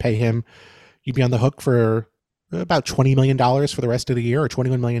year. You'd pay him, you'd be on the hook for about $20 million for the rest of the year, or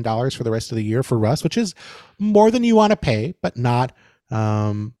 $21 million for the rest of the year for Russ, which is more than you want to pay, but not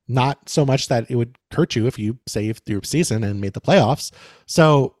so much that it would hurt you if you saved your season and made the playoffs.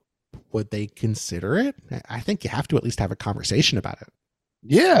 So would they consider it? I think you have to at least have a conversation about it.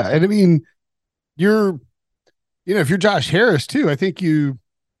 Yeah. And I mean, if you're Josh Harris too, I think you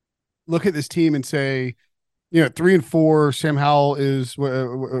look at this team and say, 3-4, Sam Howell is,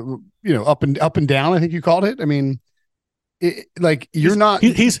 up and down. I think you called it. I mean,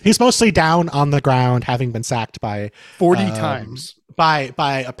 he's mostly down on the ground, having been sacked by 40 times by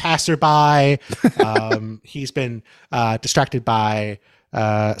a passerby. He's been distracted by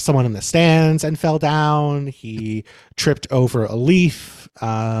someone in the stands and fell down. He tripped over a leaf.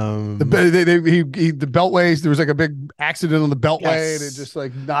 The beltways, there was like a big accident on the beltway, and it just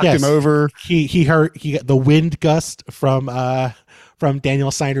like knocked him over. He got the wind gust from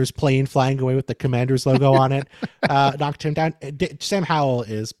Daniel Snyder's plane flying away with the Commanders logo on it, knocked him down. Sam Howell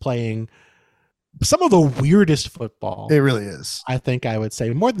is playing some of the weirdest football. It really is. I think I would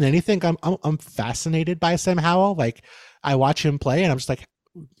say more than anything, I'm fascinated by Sam Howell. Like, I watch him play and I'm just like,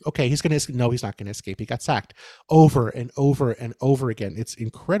 okay, he's going to, no, he's not going to escape. He got sacked over and over and over again. It's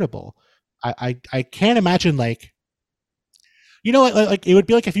incredible. I can't imagine, like, you know, like it would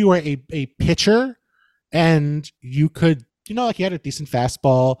be like if you were a pitcher and you could, you know, like you had a decent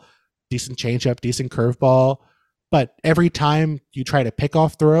fastball, decent changeup, decent curveball, but every time you try to pick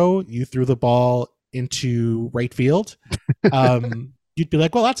off throw, you threw the ball into right field. You'd be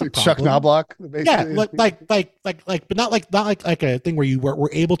like, well, that's a problem. Chuck Knobloch. Yeah, but not like a thing where you were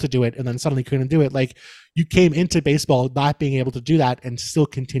able to do it and then suddenly couldn't do it. Like, you came into baseball not being able to do that and still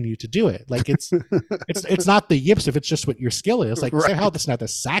continue to do it. Like, it's not the yips if it's just what your skill is. Like, right. Hell, that's not the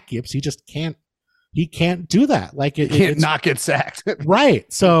sack yips. He just can't. He can't do that. Like, he can't not get sacked.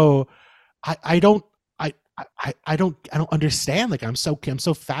 Right. So I don't understand. Like, I'm so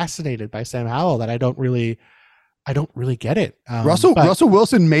fascinated by Sam Howell that I don't really get it. Russell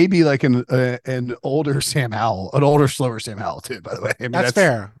Wilson may be like an older Sam Howell, an older, slower Sam Howell too, by the way. I mean, that's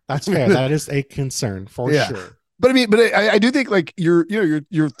fair. That's fair. That is a concern for sure. But I do think, like, you're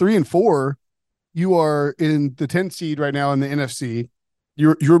 3-4. You are in the 10th seed right now in the NFC.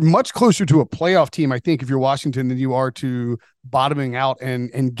 You're much closer to a playoff team, I think, if you're Washington, than you are to bottoming out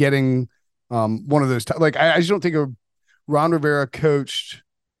and getting one of those. Like, I just don't think a Ron Rivera coached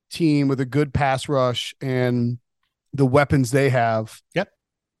team with a good pass rush and the weapons they have. Yep.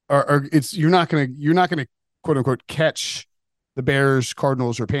 You're not gonna quote unquote catch the Bears,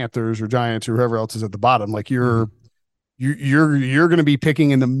 Cardinals, or Panthers or Giants or whoever else is at the bottom. Like, you're gonna be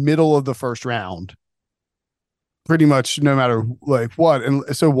picking in the middle of the first round, pretty much, no matter like what. And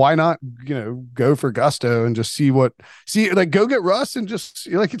so why not, go for gusto and just see go get Russ and just,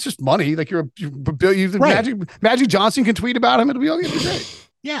 like, it's just money. Like, right. Magic Johnson can tweet about him. It'll be great.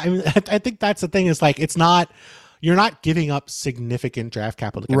 Yeah. I mean, I think that's the thing, is like, you're not giving up significant draft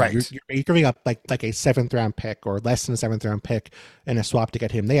capital. Right. You're giving up like a 7th round pick or less than a 7th round pick in a swap to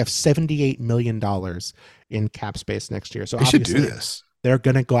get him. They have $78 million in cap space next year. So they should do this. They're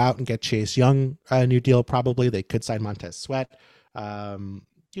going to go out and get Chase Young a new deal. Probably they could sign Montez Sweat.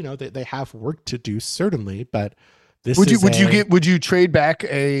 They have work to do, certainly, but would you trade back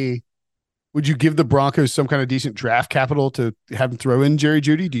would you give the Broncos some kind of decent draft capital to have them throw in Jerry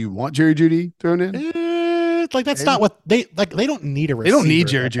Jeudy? Do you want Jerry Jeudy thrown in? Like, that's not what they like. They don't need a receiver. They don't need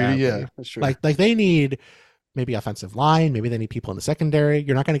Jerry Jeudy. Yeah, that's true. Like they need maybe offensive line. Maybe they need people in the secondary.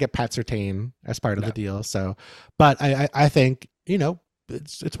 You're not going to get Pat Surtain as part of the deal. So, but I think,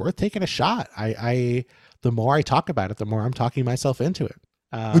 it's worth taking a shot. The more I talk about it, the more I'm talking myself into it.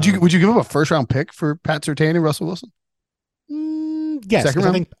 Would you give up a 1st round pick for Pat Surtain and Russell Wilson? Yes. Second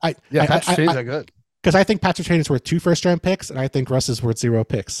round? I think Pat Surtain's that good. Because I think Pat Surtain is worth 2 first-round picks, and I think Russ is worth 0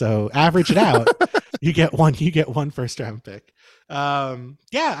 picks. So average it out, you get one first-round pick. I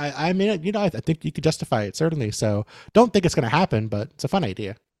think you could justify it, certainly. So don't think it's going to happen, but it's a fun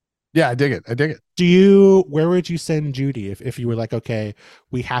idea. Yeah, I dig it. Where would you send Jeudy if you were like, okay,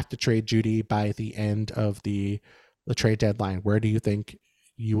 we have to trade Jeudy by the end of the trade deadline? Where do you think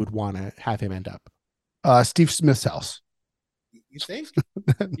you would want to have him end up? Steve Smith's house. You think?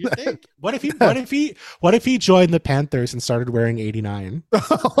 What if he joined the Panthers and started wearing 89?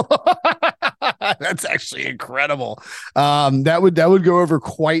 That's actually incredible. That would go over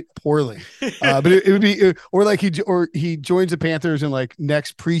quite poorly. But it would be, or he joins the Panthers and, like,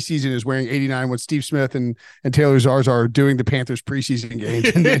 next preseason is wearing 89 when Steve Smith and Taylor Zarzour are doing the Panthers preseason games,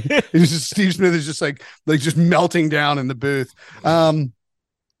 and then Steve Smith is just like just melting down in the booth. I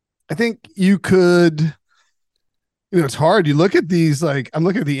think you could. It's hard. You look at these, like, I'm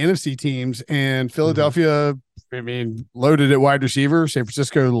looking at the NFC teams, and Philadelphia, loaded at wide receiver. San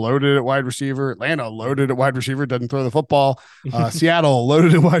Francisco loaded at wide receiver. Atlanta loaded at wide receiver, doesn't throw the football. Seattle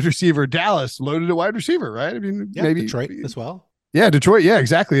loaded at wide receiver. Dallas loaded at wide receiver, right? Maybe Detroit as well. Yeah, Detroit. Yeah,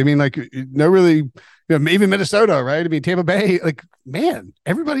 exactly. Even Minnesota, right? Tampa Bay, like, man,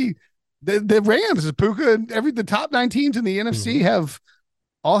 everybody, the Rams, Puka, and the top 9 teams in the NFC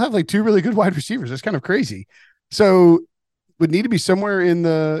all have like 2 really good wide receivers. That's kind of crazy. So would need to be somewhere in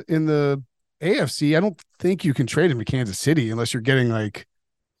the AFC. I don't think you can trade him to Kansas City unless you're getting like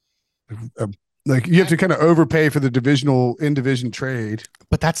you have to kind of overpay for the in division trade.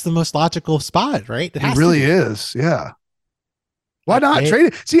 But that's the most logical spot, right? It really is. Yeah. Why not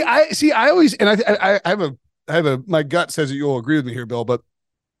trade it? I always, and I have a my gut says that you'll agree with me here, Bill, but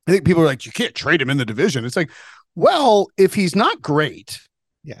I think people are like, you can't trade him in the division. It's like, well, if he's not great.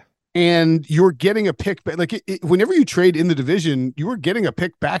 Yeah. And you're getting a pick back. Like, whenever you trade in the division, you were getting a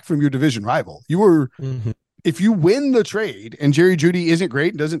pick back from your division rival. You were, if you win the trade and Jerry Jeudy isn't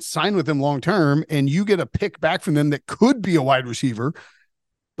great and doesn't sign with them long term, and you get a pick back from them that could be a wide receiver,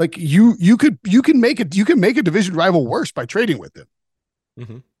 like you can make a division rival worse by trading with them.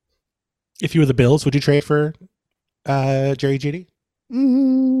 Mm-hmm. If you were the Bills, would you trade for Jerry Jeudy?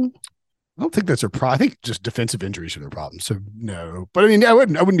 I don't think that's a problem. I think just defensive injuries are their problem. So no, but I mean, I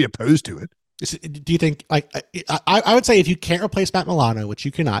wouldn't be opposed to it. Do you think, like, I would say if you can't replace Matt Milano, which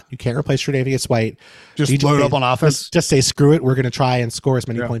you cannot, you can't replace Tre'Davious White, just load up on offense. Just say screw it. We're going to try and score as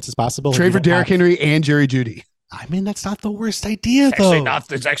many points as possible. Trade for Derrick Henry and Jerry Jeudy. I mean, that's not the worst idea, though.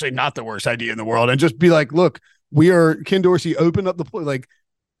 It's actually not the worst idea in the world. And just be like, look, we are Ken Dorsey. Open up the play. Like,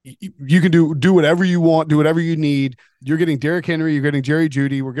 you can do whatever you want, do whatever you need. You're getting Derrick Henry. You're getting Jerry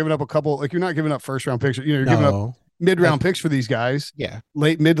Jeudy. We're giving up a couple. Like, you're not giving up first round picks. You're giving up mid-round picks for these guys. Yeah,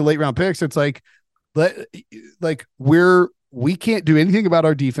 mid to late round picks. It's like we can't do anything about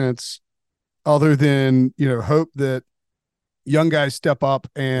our defense other than hope that young guys step up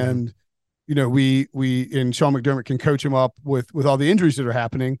and we and Sean McDermott can coach him up with all the injuries that are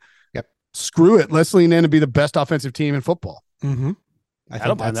happening. Yep. Screw it. Let's lean in and be the best offensive team in football. Mm-hmm.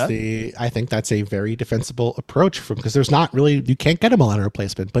 I think that's a very defensible approach because there's not really, you can't get a Milano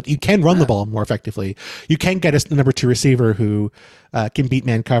replacement, but you can run the ball more effectively. You can get a number 2 receiver who can beat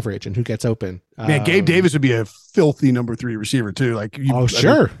man coverage and who gets open. Man, Gabe Davis would be a filthy number 3 receiver too. Like,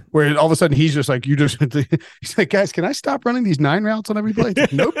 sure. Where all of a sudden he's just like, he's like, guys, can I stop running these 9 routes on every play?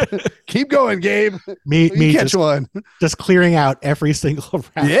 Nope. Keep going, Gabe. Me catch one. Just clearing out every single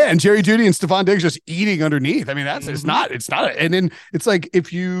route. Yeah, and Jerry Jeudy and Stephon Diggs just eating underneath. I mean, it's not. And then it's like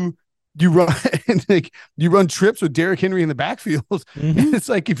if you run and like you run trips with Derrick Henry in the backfield, and it's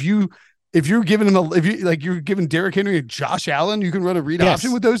like if you're giving him you're giving Derrick Henry and Josh Allen, you can run a read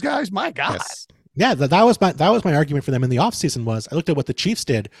option with those guys. My God. Yes. Yeah, that was my argument for them in the offseason was I looked at what the Chiefs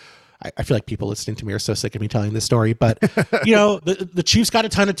did. I feel like people listening to me are so sick of me telling this story, but the Chiefs got a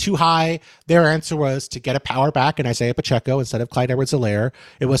ton of too high. Their answer was to get a power back and Isaiah Pacheco instead of Clyde Edwards-Helaire.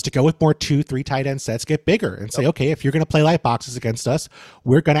 It was to go with more 2-3 tight end sets, get bigger and say, okay, if you're going to play light boxes against us,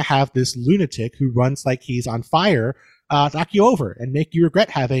 we're going to have this lunatic who runs like he's on fire, knock you over and make you regret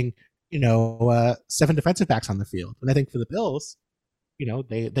having, 7 defensive backs on the field. And I think for the Bills,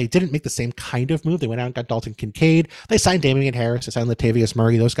 they didn't make the same kind of move. They went out and got Dalton Kincaid. They signed Damian Harris. They signed Latavius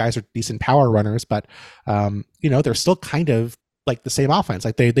Murray. Those guys are decent power runners, but they're still kind of like the same offense.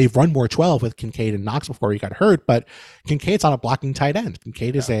 Like they've run more 12 with Kincaid and Knox before he got hurt, but Kincaid's on a blocking tight end.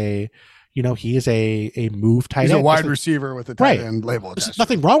 Kincaid is he is a move tight end. He's a wide receiver with a tight end label. There's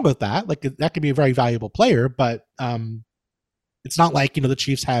nothing wrong with that. Like that could be a very valuable player, but it's not like the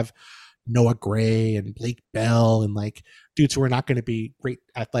Chiefs have Noah Gray and Blake Bell and like dudes who are not going to be great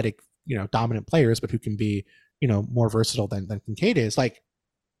athletic, dominant players, but who can be, more versatile than Kincaid is. Like,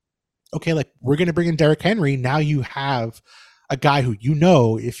 okay, like we're going to bring in Derrick Henry. Now you have a guy who,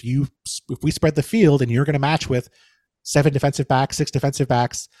 if we spread the field and you're going to match with 7 defensive backs, 6 defensive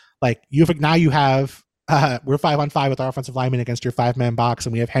backs, like you have we're 5-on-5 with our offensive lineman against your 5-man box,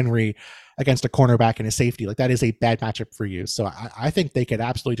 and we have Henry against a cornerback and a safety. Like that is a bad matchup for you. So I think they could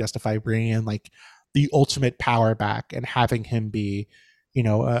absolutely justify bringing in like the ultimate power back and having him be,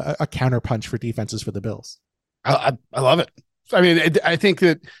 a counterpunch for defenses for the Bills. I love it. I mean, I think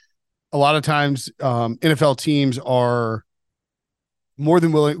that a lot of times NFL teams are more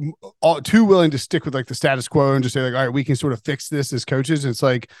than too willing to stick with like the status quo and just say like, all right, we can sort of fix this as coaches. And it's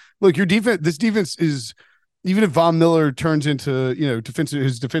like, look, this defense is, even if Von Miller turns into, into a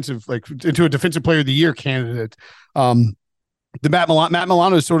defensive player of the year candidate, the Matt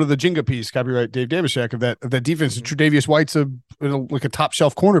Milano is sort of the Jenga piece, copyright Dave Damashek, of that defense. And Tre'Davious White's like a top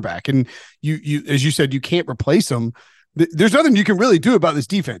shelf cornerback. And you, as you said, you can't replace him. There's nothing you can really do about this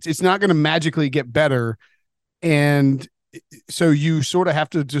defense. It's not going to magically get better. And so you sort of have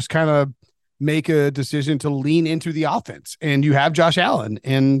to just kind of make a decision to lean into the offense. And you have Josh Allen,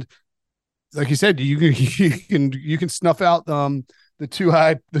 and like you said, you can snuff out the too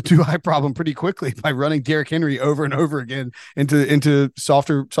high problem pretty quickly by running Derrick Henry over and over again into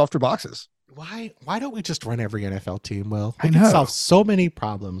softer boxes. Why don't we just run every NFL team? Will we can solve so many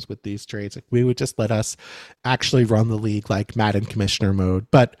problems with these trades. Like we would just let us actually run the league like Madden commissioner mode.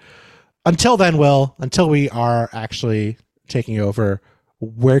 But until then, until we are actually taking over,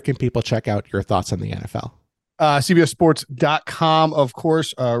 where can people check out your thoughts on the NFL? CBSSports.com, of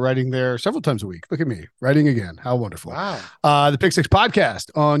course, writing there several times a week. Look at me writing again. How wonderful. Wow. The Pick Six podcast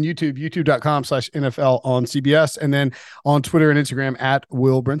on YouTube, youtube.com/NFL on CBS, and then on Twitter and Instagram at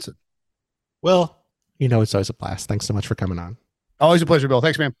Will Brinson. Will, it's always a blast. Thanks so much for coming on. Always a pleasure, Bill.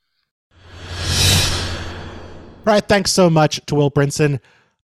 Thanks, man. All right. Thanks so much to Will Brinson.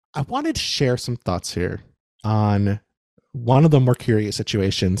 I wanted to share some thoughts here on one of the more curious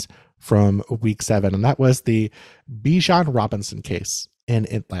situations from week 7, and that was the Bijan Robinson case in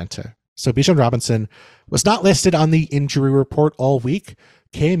Atlanta. So Bijan Robinson was not listed on the injury report all week,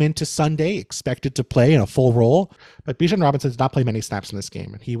 came into Sunday expected to play in a full role, but Bijan Robinson did not play many snaps in this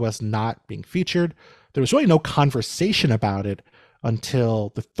game, and he was not being featured. There was really no conversation about it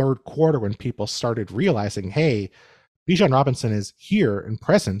until the third quarter when people started realizing, hey, Bijan Robinson is here and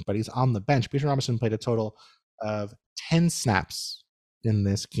present, but he's on the bench. Bijan Robinson played a total of 10 snaps in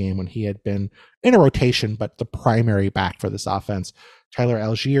this game when he had been in a rotation, but the primary back for this offense. Tyler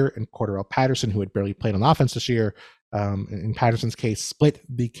Allgeier and Cordarrelle Patterson, who had barely played on offense this year, in Patterson's case, split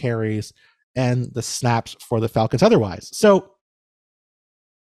the carries and the snaps for the Falcons otherwise. So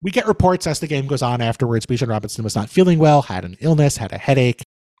we get reports as the game goes on afterwards. Bijan Robinson was not feeling well, had an illness, had a headache.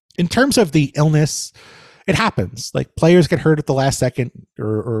 In terms of the illness, it happens. Like, players get hurt at the last second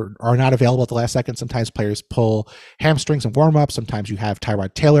or are not available at the last second. Sometimes players pull hamstrings in warm-up. Sometimes you have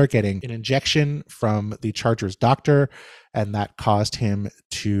Tyrod Taylor getting an injection from the Chargers doctor, and that caused him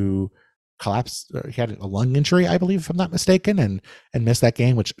to collapse. He had a lung injury, I believe, if I'm not mistaken, and missed that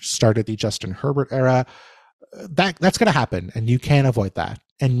game, which started the Justin Herbert era. That's going to happen, and you can't avoid that.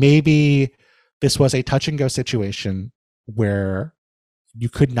 And maybe this was a touch-and-go situation where you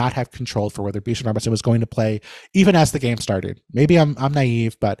could not have control for whether Bijan Robinson was going to play even as the game started. Maybe I'm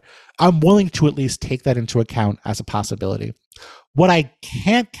naive, but I'm willing to at least take that into account as a possibility. What I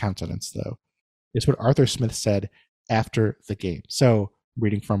can't countenance, though, is what Arthur Smith said after the game. So,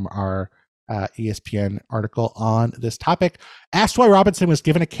 reading from our ESPN article on this topic, asked why Robinson was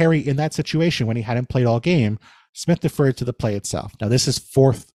given a carry in that situation when he hadn't played all game, Smith deferred to the play itself. Now, this is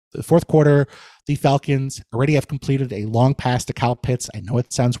the fourth quarter. The Falcons already have completed a long pass to Kyle Pitts. I know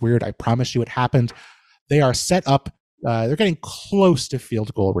it sounds weird. I promise you it happened. They are set up. They're getting close to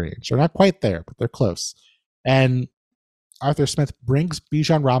field goal range. They're not quite there, but they're close. And Arthur Smith brings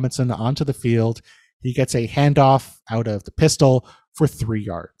Bijan Robinson onto the field. He gets a handoff out of the pistol for 3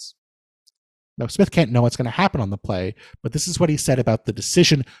 yards. Now, Smith can't know what's going to happen on the play, but this is what he said about the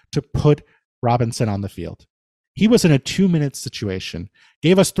decision to put Robinson on the field. He was in a 2-minute situation,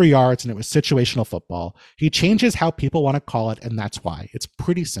 gave us 3 yards, and it was situational football. He changes how people want to call it, and that's why. It's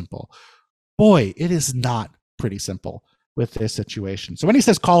pretty simple. Boy, it is not pretty simple with this situation. So when he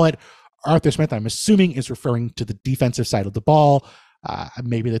says call it, Arthur Smith, I'm assuming, is referring to the defensive side of the ball.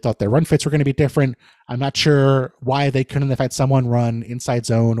 Maybe they thought their run fits were going to be different. I'm not sure why they couldn't have had someone run inside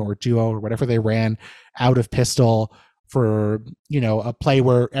zone or duo or whatever they ran out of pistol for, a play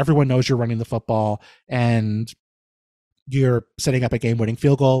where everyone knows you're running the football and you're setting up a game-winning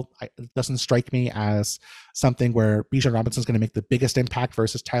field goal. It doesn't strike me as something where Bijan Robinson is going to make the biggest impact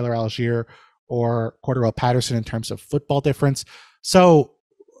versus Tyler Allgeier or Cordarrelle Patterson in terms of football difference. So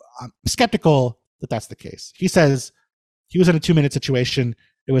I'm skeptical that that's the case. He says he was in a 2-minute situation.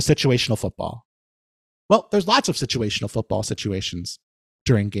 It was situational football. Well, there's lots of situational football situations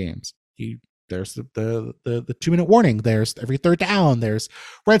during games. There's the 2-minute warning. There's every third down. There's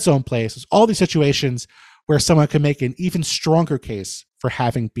red zone plays. There's all these situations where someone can make an even stronger case for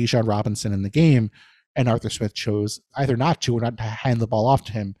having Bijan Robinson in the game, and Arthur Smith chose either not to or not to hand the ball off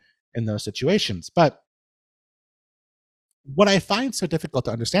to him in those situations. But what I find so difficult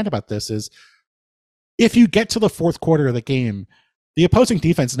to understand about this is if you get to the fourth quarter of the game, the opposing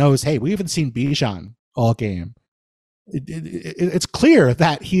defense knows, hey, we haven't seen Bijan all game. It's clear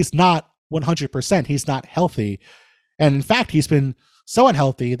that he's not 100%. He's not healthy. And in fact, he's been so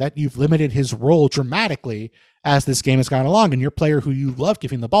unhealthy that you've limited his role dramatically as this game has gone along. And your player who you love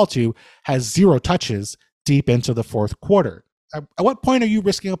giving the ball to has 0 touches deep into the fourth quarter. At what point are you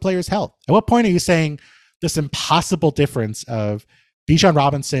risking a player's health? At what point are you saying this impossible difference of Bijan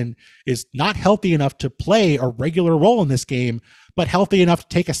Robinson is not healthy enough to play a regular role in this game, but healthy enough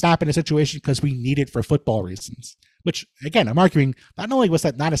to take a snap in a situation because we need it for football reasons? Which, again, I'm arguing not only was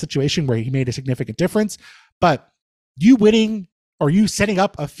that not a situation where he made a significant difference, but you winning or you setting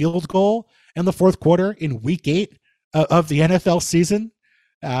up a field goal in the fourth quarter in week 8 of the NFL season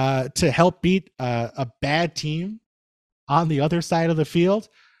to help beat a bad team on the other side of the field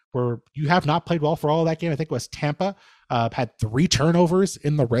where you have not played well for all of that game. I think it was Tampa had 3 turnovers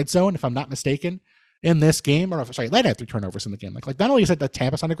in the red zone, if I'm not mistaken, in this game. Or sorry, Atlanta had 3 turnovers in the game. Like not only is it that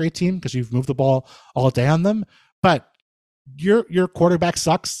Tampa's not a great team because you've moved the ball all day on them, but your quarterback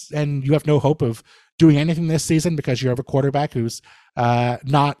sucks and you have no hope of doing anything this season because you have a quarterback who's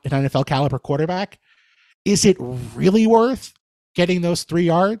not an NFL caliber quarterback. Is it really worth getting those 3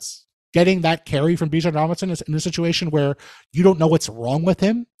 yards, getting that carry from Bijan Robinson in a situation where you don't know what's wrong with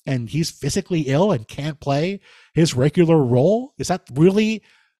him and he's physically ill and can't play his regular role? Is that really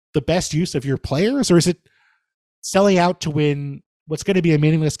the best use of your players, or is it selling out to win what's going to be a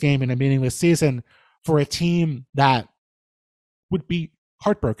meaningless game in a meaningless season for a team that would be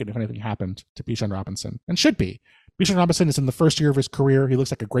heartbroken if anything happened to Bijan Robinson, and should be. Bijan Robinson is in the first year of his career. He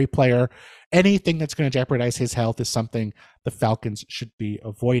looks like a great player. Anything that's going to jeopardize his health is something the Falcons should be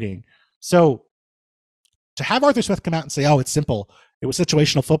avoiding. So to have Arthur Smith come out and say, oh, it's simple, it was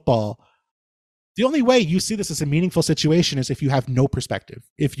situational football, the only way you see this as a meaningful situation is if you have no perspective.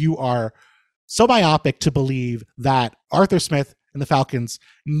 If you are so myopic to believe that Arthur Smith and the Falcons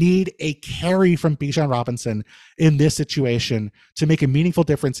need a carry from Bijan Robinson in this situation to make a meaningful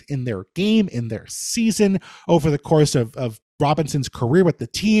difference in their game, in their season, over the course of Robinson's career with the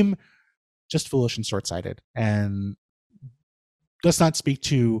team, just foolish and short-sighted, and does not speak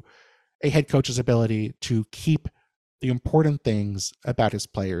to a head coach's ability to keep the important things about his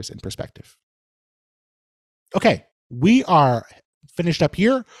players in perspective. Okay, we are finished up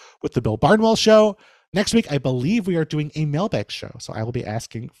here with the Bill Barnwell Show. Next week, I believe we are doing a mailbag show. So I will be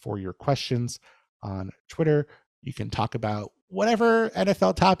asking for your questions on Twitter. You can talk about whatever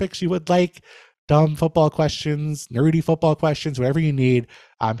NFL topics you would like, dumb football questions, nerdy football questions, whatever you need.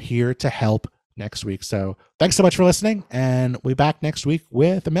 I'm here to help next week. So thanks so much for listening, and we'll be back next week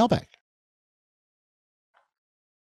with a mailbag.